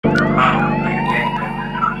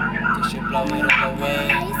blow it all away.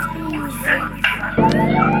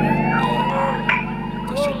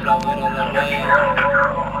 This should blow it all away.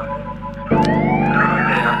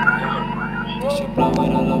 This should blow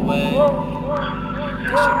it all away.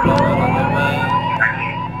 This should blow it all away.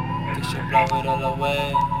 This should blow it all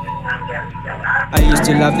away. I used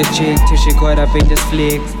to love the chick till she caught up in this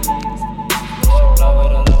flick.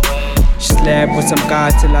 She slept with some guy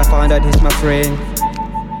till I found out he's my friend.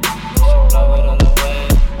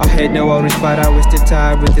 I had no worries but I wasted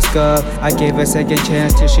time with this girl. I gave her a second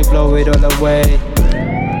chance till she blow it all away.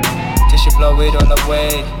 Till she blow it all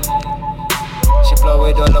away. She blow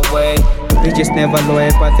it all away. Bitches never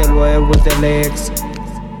loyal but they're loyal with their legs.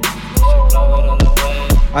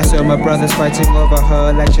 I saw my brothers fighting over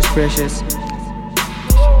her like she's precious.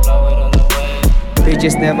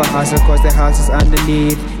 Bitches never hustle cause their house is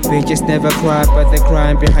underneath. Bitches never cry but they're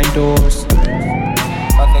crying behind doors.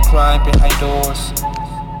 But they're crying behind doors.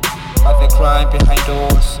 But they're crying behind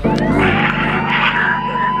doors. This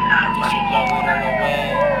should blow it all away.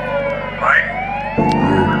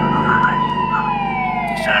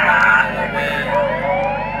 This should blow it all away.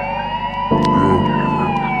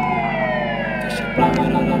 This should blow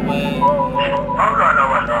it all away.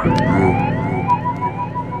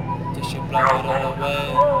 This should blow it all away.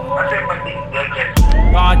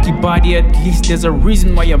 Rocky body, at least there's a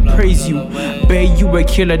reason why I praise you. Babe, you a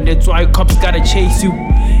killer, that's why cops gotta chase you.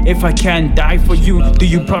 If I can't die for you, do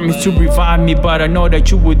you promise to revive me? But I know that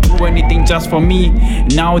you would do anything just for me.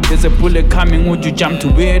 Now there's a bullet coming, would you jump to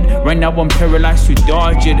it? Right now I'm paralyzed to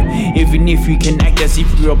dodge it. Even if you can act as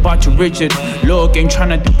if you're about to reach it. Look, ain't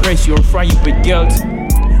tryna depress you or fry you with guilt,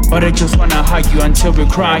 but I just wanna hug you until we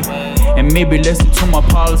cry. And maybe listen to my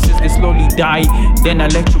pulses, they slowly die. Then I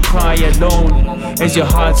let you cry alone as your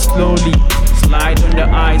heart slowly slide on the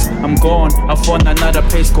ice. I'm gone, I found another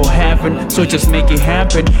place called heaven. So just make it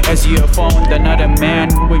happen as you have found another man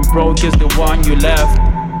who ain't broke is the one you left.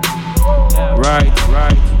 Right.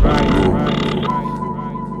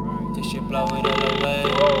 This should blow it all away.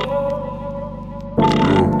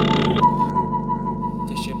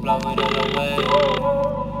 This should blow it all away.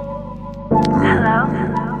 Hello?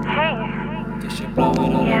 Hey. This should blow it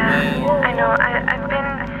all away. Yeah, I know. I've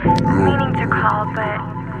been meaning to call, but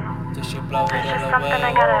This should blow it there's just all something away.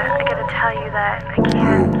 I gotta tell you that I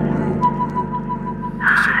can't. I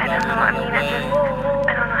don't know. I mean, I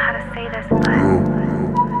don't know how to say this, but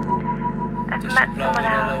I've met someone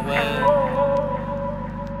else, and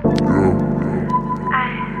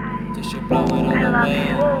This should blow it all I love away. him.